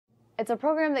It's a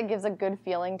program that gives a good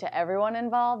feeling to everyone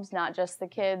involved, not just the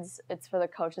kids. It's for the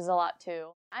coaches a lot too.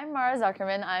 I'm Mara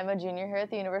Zuckerman. I'm a junior here at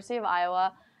the University of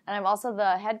Iowa, and I'm also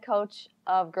the head coach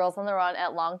of Girls on the Run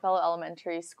at Longfellow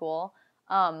Elementary School.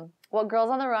 What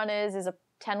Girls on the Run is a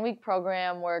 10-week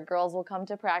program where girls will come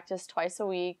to practice twice a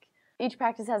week. Each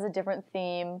practice has a different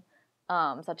theme,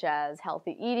 such as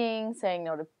healthy eating, saying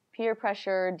no to peer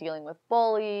pressure, dealing with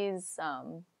bullies,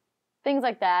 things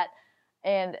like that.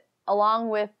 And along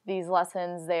with these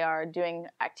lessons, they are doing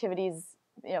activities,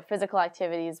 physical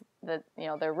activities that,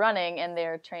 they're running, and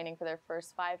they're training for their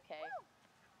first 5K.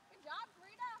 Good job,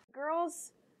 Rita.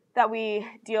 Girls that we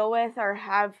deal with or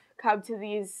have come to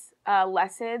these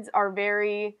lessons are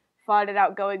very fun and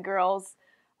outgoing girls.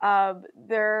 They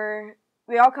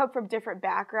all come from different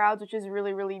backgrounds, which is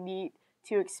really, really neat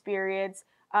to experience.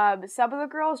 Some of the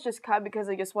girls just come because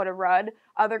they just want to run.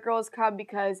 Other girls come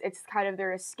because it's kind of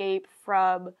their escape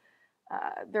from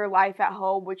their life at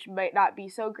home, which might not be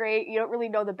so great. You don't really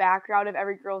know the background of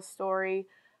every girl's story,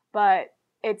 but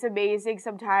it's amazing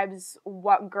sometimes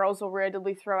what girls will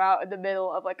randomly throw out in the middle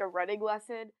of like a running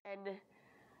lesson. And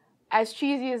as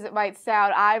cheesy as it might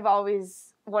sound, I've always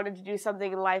wanted to do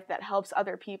something in life that helps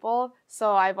other people.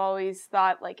 So I've always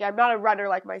thought, like, I'm not a runner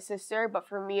like my sister, but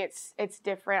for me it's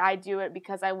different. I do it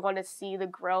because I want to see the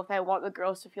growth. I want the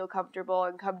girls to feel comfortable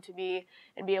and come to me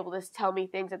and be able to tell me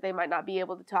things that they might not be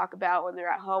able to talk about when they're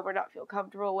at home or not feel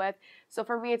comfortable with. So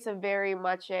for me, it's a very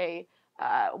much a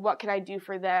what can I do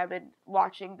for them and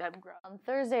watching them grow. On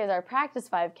Thursday is our practice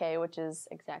 5K, which is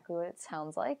exactly what it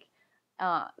sounds like.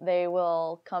 They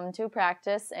will come to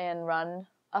practice and run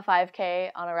a 5K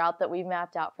on a route that we've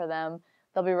mapped out for them.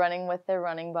 They'll be running with their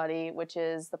running buddy, which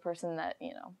is the person that,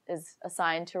 is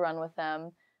assigned to run with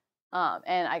them.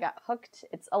 And I got hooked.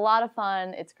 It's a lot of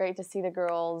fun. It's great to see the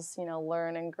girls,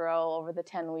 learn and grow over the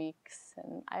 10 weeks,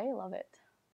 and I love it.